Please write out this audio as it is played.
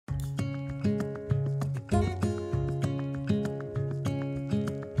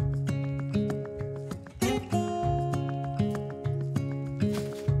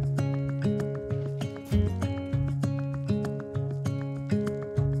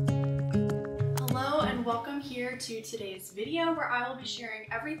here to today's video where I will be sharing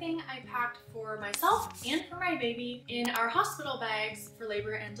everything I packed for myself and for my baby in our hospital bags for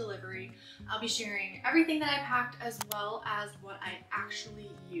labor and delivery. I'll be sharing everything that I packed as well as what I actually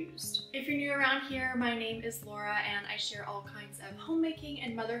used. If you're new around here, my name is Laura and I share all kinds of homemaking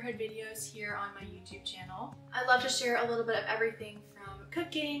and motherhood videos here on my YouTube channel. I love to share a little bit of everything from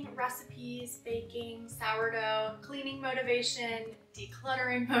cooking, recipes, baking, sourdough, cleaning motivation,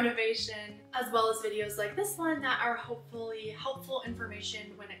 decluttering motivation, as well as videos like this one that are hopefully helpful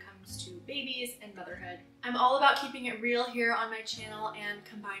information when it comes to babies and motherhood. I'm all about keeping it real here on my channel and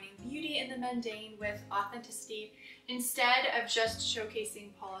combining beauty in the mundane with authenticity instead of just showcasing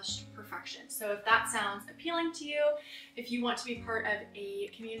polished perfection. So if that sounds appealing to you, if you want to be part of a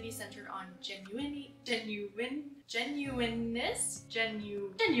community centered on genuineness,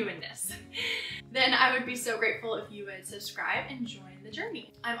 then I would be so grateful if you would subscribe and join the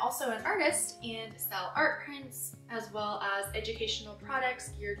journey. I'm also an artist and sell art prints as well as educational products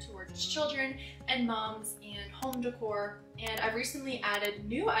geared towards children and moms and home decor. And I've recently added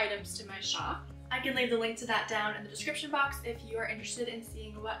new items to my shop. I can leave the link to that down in the description box if you are interested in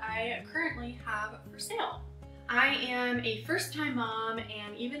seeing what I currently have for sale. I am a first-time mom,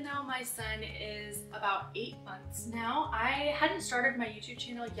 and even though my son is about 8 months now, I hadn't started my YouTube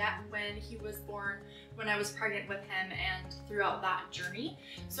channel yet when he was born, when I was pregnant with him and throughout that journey.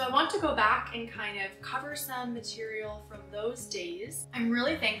 So I want to go back and kind of cover some material from those days. I'm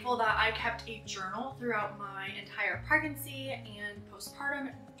really thankful that I kept a journal throughout my entire pregnancy and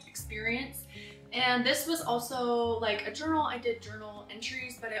postpartum experience. And this was also like a journal. I did journal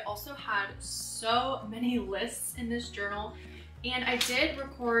entries, but I also had so many lists in this journal. And I did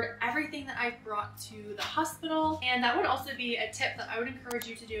record everything that I brought to the hospital. And that would also be a tip that I would encourage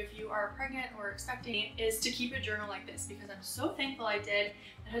you to do if you are pregnant or expecting, is to keep a journal like this, because I'm so thankful I did.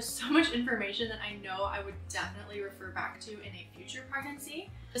 It has so much information that I know I would definitely refer back to in a future pregnancy.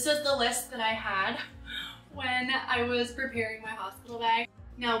 This was the list that I had when I was preparing my hospital bag.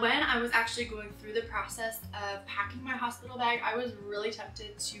 Now, when I was actually going through the process of packing my hospital bag, I was really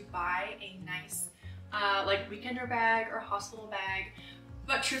tempted to buy a nice like weekender bag or hospital bag,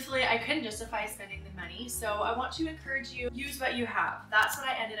 but truthfully, I couldn't justify spending the money. So I want to encourage you, use what you have. That's what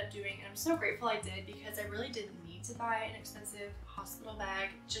I ended up doing, and I'm so grateful I did, because I really didn't need to buy an expensive hospital bag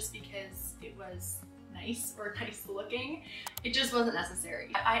just because it was nice or nice looking. It just wasn't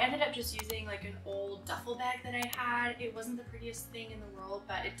necessary. I ended up just using like an old duffel bag that I had. It wasn't the prettiest thing in the world,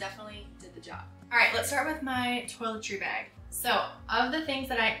 but it definitely did the job. All right, let's start with my toiletry bag. So of the things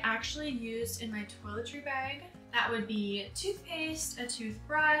that I actually used in my toiletry bag, that would be toothpaste, a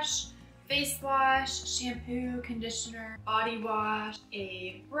toothbrush, face wash, shampoo, conditioner, body wash,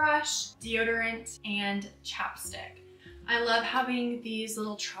 a brush, deodorant, and chapstick. I love having these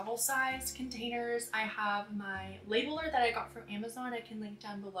little travel-sized containers. I have my labeler that I got from Amazon. I can link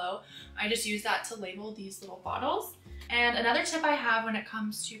down below. I just use that to label these little bottles. And another tip I have when it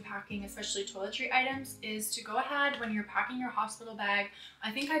comes to packing, especially toiletry items, is to go ahead when you're packing your hospital bag, I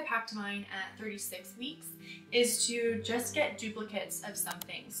think I packed mine at 36 weeks, is to just get duplicates of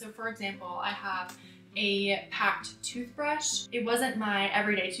something. So for example, I have a packed toothbrush. It wasn't my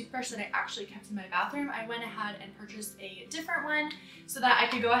everyday toothbrush that I actually kept in my bathroom. I went ahead and purchased a different one so that I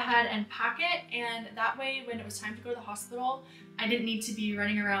could go ahead and pack it, and that way when it was time to go to the hospital, I didn't need to be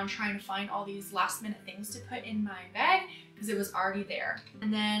running around trying to find all these last minute things to put in my bag because it was already there.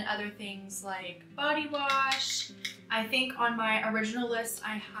 And then other things like body wash. I think on my original list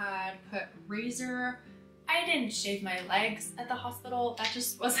I had put razor. I didn't shave my legs at the hospital. That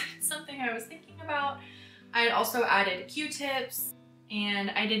just wasn't something I was thinking about. I had also added Q-tips,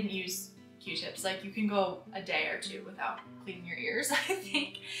 and I didn't use Q-tips. Like, you can go a day or two without cleaning your ears, I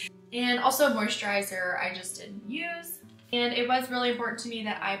think. And also moisturizer I just didn't use. And it was really important to me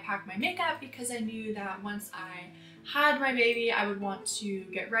that I pack my makeup, because I knew that once I had my baby, I would want to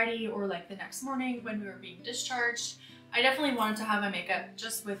get ready, or like the next morning when we were being discharged, I definitely wanted to have my makeup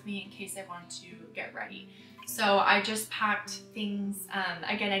just with me in case I wanted to get ready. So I just packed things.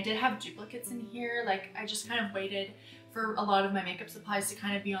 Again, I did have duplicates in here. Like, I just kind of waited for a lot of my makeup supplies to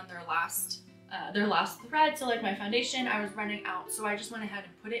kind of be on their last thread. So like my foundation, I was running out. So I just went ahead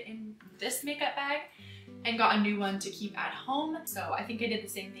and put it in this makeup bag and got a new one to keep at home. So I think I did the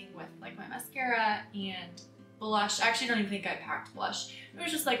same thing with like my mascara and blush. I actually don't even think I packed blush. It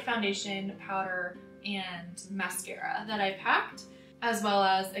was just like foundation, powder, and mascara that I packed, as well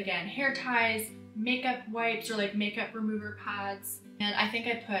as, again, hair ties, makeup wipes or like makeup remover pads. And I think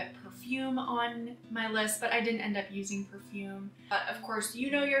I put perfume on my list, but I didn't end up using perfume. But of course,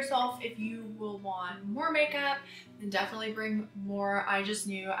 you know yourself, if you will want more makeup, then definitely bring more. I just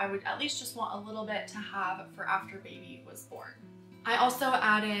knew I would at least just want a little bit to have for after baby was born. I also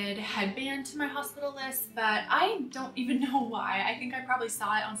added headband to my hospital list, but I don't even know why. I think I probably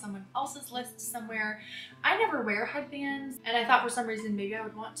saw it on someone else's list somewhere. I never wear headbands, and I thought for some reason maybe I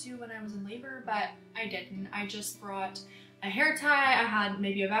would want to when I was in labor, but I didn't. I just brought a hair tie, I had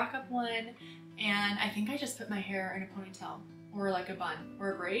maybe a backup one, and I think I just put my hair in a ponytail or like a bun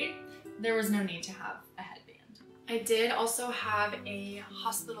or a braid. There was no need to have a headband. I did also have a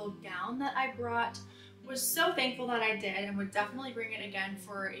hospital gown that I brought. Was so thankful that I did and would definitely bring it again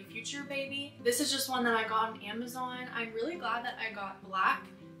for a future baby. This is just one that I got on Amazon. I'm really glad that I got black.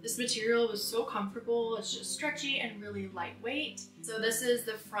 This material was so comfortable. It's just stretchy and really lightweight. So this is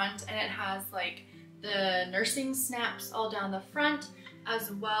the front, and it has like the nursing snaps all down the front,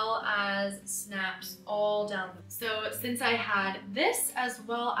 as well as snaps all down. So since I had this, as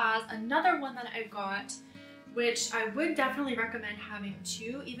well as another one that I got, which I would definitely recommend having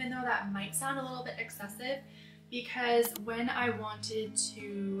two, even though that might sound a little bit excessive, because when I wanted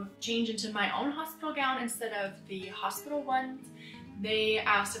to change into my own hospital gown instead of the hospital ones, they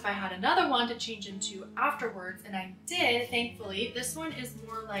asked if I had another one to change into afterwards, and I did, thankfully. This one is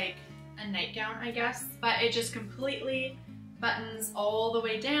more like a nightgown, I guess, but it just completely buttons all the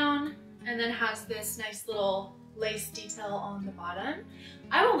way down and then has this nice little lace detail on the bottom.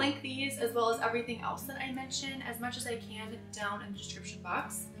 I will link these as well as everything else that I mentioned as much as I can down in the description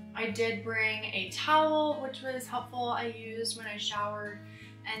box. I did bring a towel, which was helpful. I used when I showered.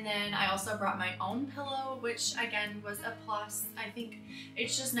 And then I also brought my own pillow, which again was a plus. I think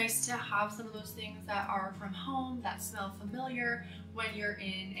it's just nice to have some of those things that are from home that smell familiar when you're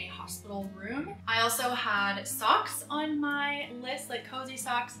in a hospital room. I also had socks on my list, like cozy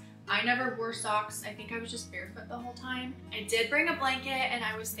socks. I never wore socks. I think I was just barefoot the whole time. I did bring a blanket, and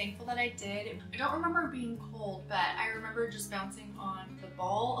I was thankful that I did. I don't remember being cold, but I remember just bouncing on the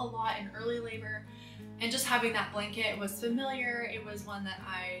ball a lot in early labor, and just having that blanket was familiar. It was one that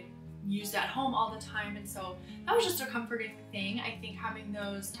I used at home all the time, and so that was just a comforting thing. I think having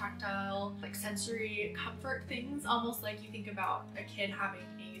those tactile, like sensory comfort things, almost like you think about a kid having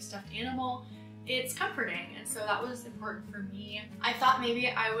a stuffed animal, it's comforting, and so that was important for me. I thought maybe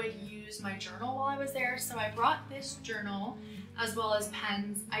I would use my journal while I was there, so I brought this journal as well as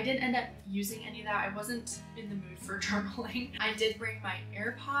pens. I didn't end up using any of that. I wasn't in the mood for journaling. I did bring my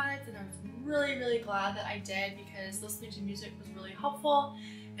AirPods, and I was really glad that I did, because listening to music was really helpful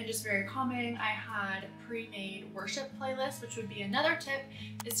and just very calming. I had pre-made worship playlists, which would be another tip,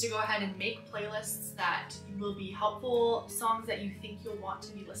 is to go ahead and make playlists that will be helpful, songs that you think you'll want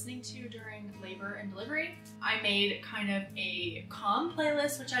to be listening to during labor and delivery. I made kind of a calm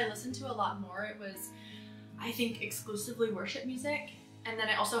playlist, which I listened to a lot more. It was, I think, exclusively worship music. And then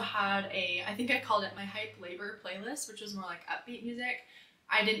I also had I think I called it my hype labor playlist, which was more like upbeat music.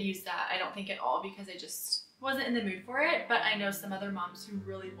 I didn't use that, I don't think, at all, because I just wasn't in the mood for it, but I know some other moms who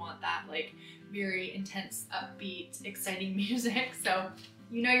really want that like very intense, upbeat, exciting music. So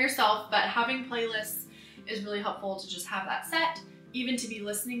you know yourself, but having playlists is really helpful to just have that set, even to be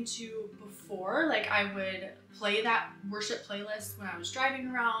listening to before. Like I would play that worship playlist when I was driving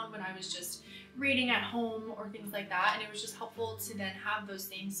around, when I was just reading at home or things like that, and it was just helpful to then have those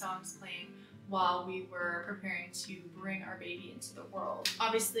same songs playing while we were preparing to bring our baby into the world.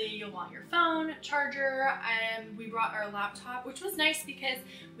 Obviously, you'll want your phone, charger, and we brought our laptop, which was nice because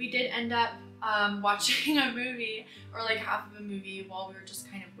we did end up watching a movie, or like half of a movie, while we were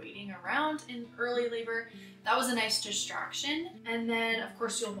just kind of waiting around in early labor. That was a nice distraction. And then of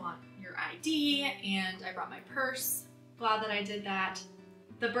course you'll want your ID, and I brought my purse. Glad that I did that.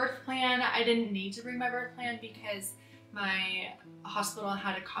 The birth plan, I didn't need to bring my birth plan because my hospital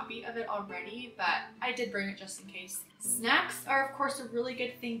had a copy of it already, but I did bring it just in case. Snacks are of course a really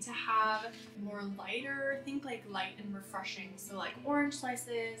good thing to have. More lighter, think like light and refreshing. So like orange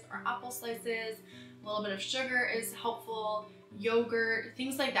slices or apple slices, a little bit of sugar is helpful, yogurt,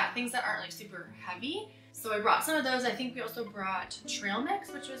 things like that, things that aren't like super heavy. So I brought some of those. I think we also brought trail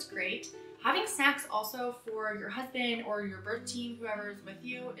mix, which was great. Having snacks also for your husband or your birth team, whoever is with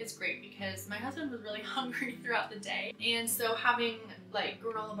you, is great, because my husband was really hungry throughout the day. And so having like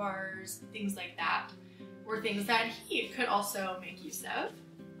granola bars, things like that, were things that he could also make use of.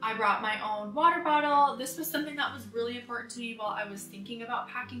 I brought my own water bottle. This was something that was really important to me while I was thinking about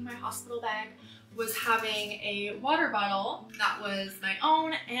packing my hospital bag, was having a water bottle that was my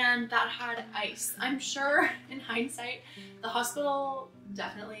own and that had ice. I'm sure in hindsight, the hospital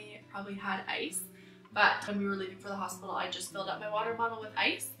definitely probably had ice, But when we were leaving for the hospital, I just filled up my water bottle with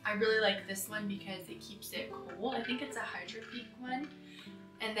ice. I really like this one because it keeps it cold. I think it's a Hydro Peak one.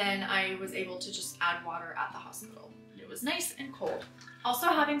 And then I was able to just add water at the hospital. It was nice and cold. Also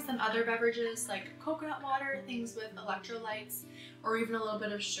having some other beverages like coconut water, things with electrolytes, or even a little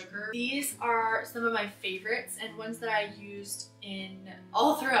bit of sugar. These are some of my favorites and ones that I used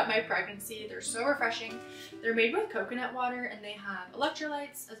all throughout my pregnancy. They're so refreshing. They're made with coconut water and they have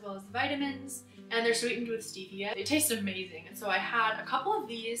electrolytes as well as vitamins, and they're sweetened with stevia. They taste amazing. And so I had a couple of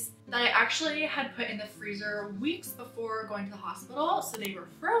these that I actually had put in the freezer weeks before going to the hospital, so they were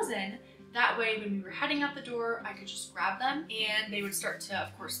frozen. That way, when we were heading out the door, I could just grab them and they would start to,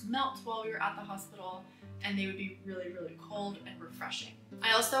 of course, melt while we were at the hospital, and they would be really, really cold and refreshing.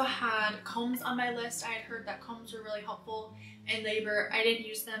 I also had combs on my list. I had heard that combs were really helpful in labor. I didn't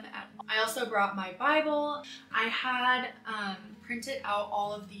use them at all. I also brought my Bible. I had printed out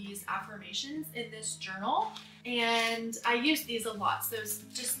all of these affirmations in this journal, and I used these a lot. So it's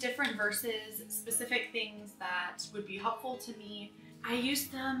just different verses, specific things that would be helpful to me. I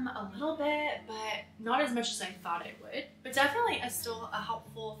used them a little bit, but not as much as I thought I would. But definitely still a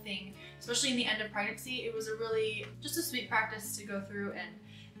helpful thing, especially in the end of pregnancy. It was just a sweet practice to go through and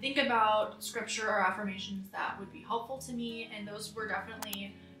think about scripture or affirmations that would be helpful to me. And those were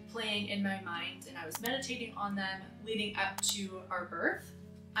definitely playing in my mind, and I was meditating on them leading up to our birth.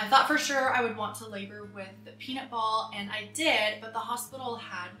 I thought for sure I would want to labor with the peanut ball, and I did, but the hospital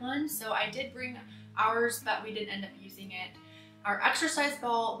had one. So I did bring ours, but we didn't end up using it. Our exercise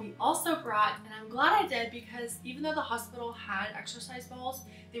ball we also brought, and I'm glad I did, because even though the hospital had exercise balls,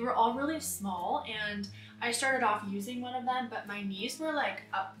 they were all really small, and I started off using one of them, but my knees were like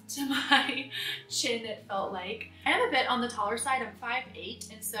up to my chin, it felt like. I am a bit on the taller side, I'm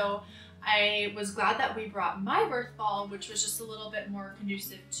 5'8", and so I was glad that we brought my birth ball, which was just a little bit more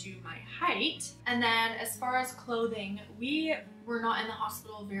conducive to my height. And then as far as clothing, we were not in the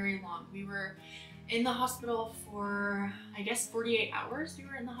hospital very long. We were in the hospital for, I guess, 48 hours we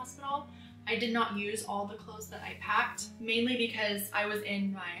were in the hospital. I did not use all the clothes that I packed, mainly because I was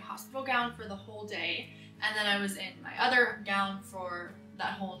in my hospital gown for the whole day, and then I was in my other gown for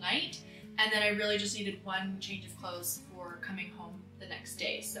that whole night, and then I really just needed one change of clothes for coming home the next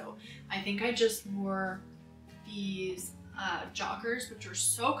day. So I think I just wore these joggers, which are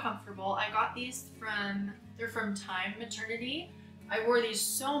so comfortable. I got these they're from Time Maternity. I wore these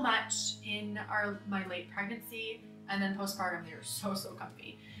so much in my late pregnancy, and then postpartum, they were so, so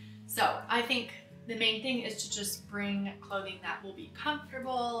comfy. So I think the main thing is to just bring clothing that will be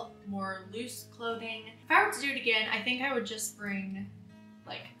comfortable, more loose clothing. If I were to do it again, I think I would just bring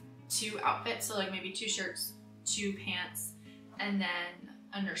like 2 outfits. So like maybe 2 shirts, 2 pants, and then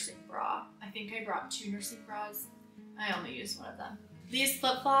a nursing bra. I think I brought 2 nursing bras. I only used one of them. These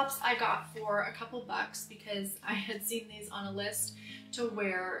flip-flops I got for a couple bucks because I had seen these on a list to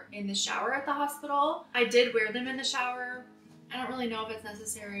wear in the shower at the hospital. I did wear them in the shower. I don't really know if it's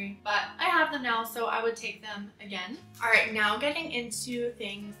necessary, but I have them now, so I would take them again. All right, now getting into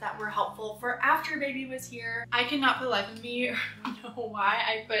things that were helpful for after baby was here. I cannot for the life of me know why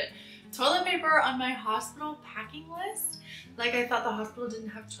I put toilet paper on my hospital packing list. Like I thought the hospital didn't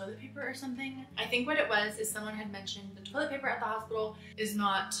have toilet paper or something. I think what it was is someone had mentioned the toilet paper at the hospital is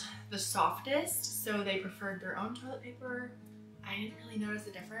not the softest, so they preferred their own toilet paper. I didn't really notice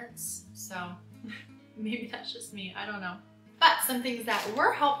a difference, so maybe that's just me, I don't know. But some things that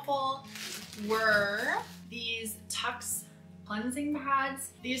were helpful were these Tux cleansing pads.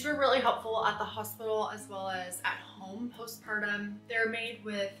 These were really helpful at the hospital as well as at home postpartum. They're made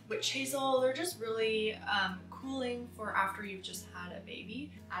with witch hazel. They're just really cooling for after you've just had a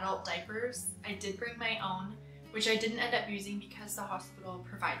baby. Adult diapers. I did bring my own, which I didn't end up using because the hospital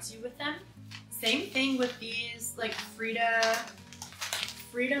provides you with them. Same thing with these like Frida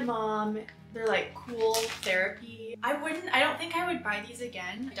Mom. They're like cool therapy. I don't think I would buy these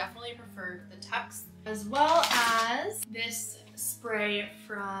again. I definitely preferred the Tux, as well as this spray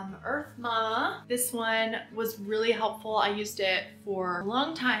from Earth Mama. This one was really helpful. I used it for a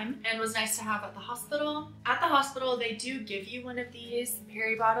long time and was nice to have at the hospital. At the hospital, they do give you one of these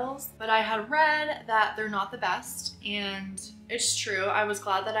peri bottles, but I had read that they're not the best, and it's true. I was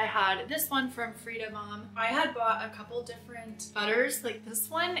glad that I had this one from Frida Mom. I had bought a couple different butters like this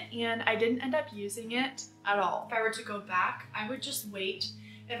one, and I didn't end up using it at all. If I were to go back, I would just wait.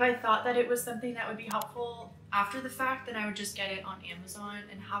 If I thought that it was something that would be helpful after the fact, then I would just get it on Amazon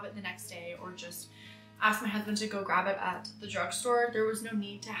and have it the next day, or just ask my husband to go grab it at the drugstore. There was no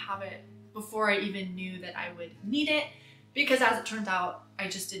need to have it before I even knew that I would need it, because as it turns out, I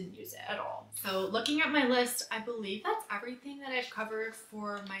just didn't use it at all. So looking at my list, I believe that's everything that I've covered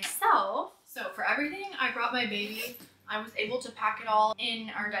for myself. So for everything I brought my baby, I was able to pack it all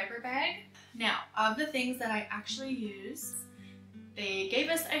in our diaper bag. Now, of the things that I actually used, they gave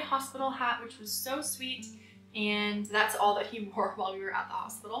us a hospital hat, which was so sweet, and that's all that he wore while we were at the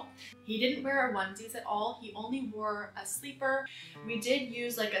hospital. He didn't wear onesies at all. He only wore a sleeper. We did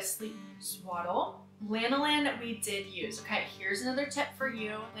use like a sleep swaddle. Lanolin we did use. Okay, here's another tip for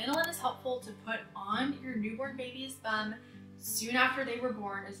you. Lanolin is helpful to put on your newborn baby's bum soon after they were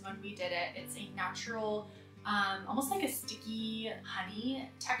born is when we did it. It's a natural, almost like a sticky honey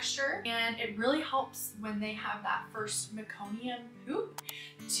texture, and it really helps when they have that first meconium poop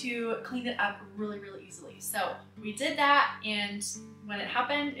to clean it up really, really easily. So we did that, and when it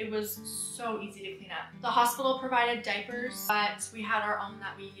happened, it was so easy to clean up. The hospital provided diapers, but we had our own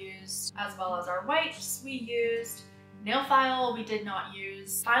that we used, as well as our wipes we used. Nail file we did not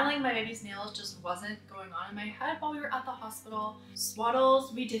use. Filing my baby's nails just wasn't going on in my head while we were at the hospital.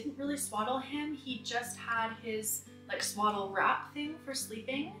 Swaddles, we didn't really swaddle him. He just had his like swaddle wrap thing for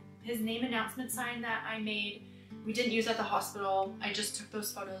sleeping. His name announcement sign that I made, we didn't use at the hospital. I just took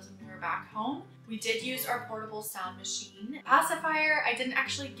those photos when we were back home. We did use our portable sound machine. Pacifier, I didn't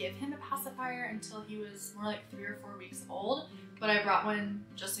actually give him a pacifier until he was more like 3 or 4 weeks old, but I brought one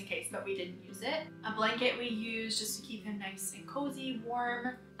just in case, but we didn't use it. A blanket we used just to keep him nice and cozy,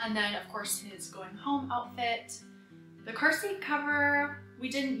 warm. And then of course his going home outfit. The car seat cover, we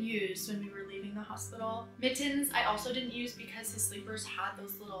didn't use when we were leaving the hospital. Mittens, I also didn't use because his sleepers had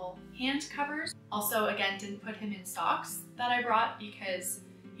those little hand covers. Also, again, didn't put him in socks that I brought because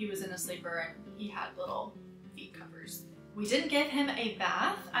he was in a sleeper and he had little feet covers. We didn't give him a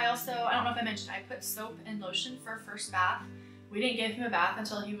bath. I don't know if I mentioned, I put soap and lotion for first bath. We didn't give him a bath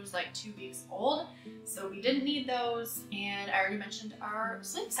until he was like 2 weeks old, so we didn't need those, and I already mentioned our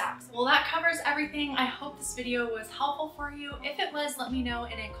sleep sacks. Well, that covers everything. I hope this video was helpful for you. If it was, let me know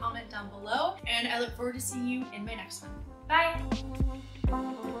in a comment down below, and I look forward to seeing you in my next one. Bye!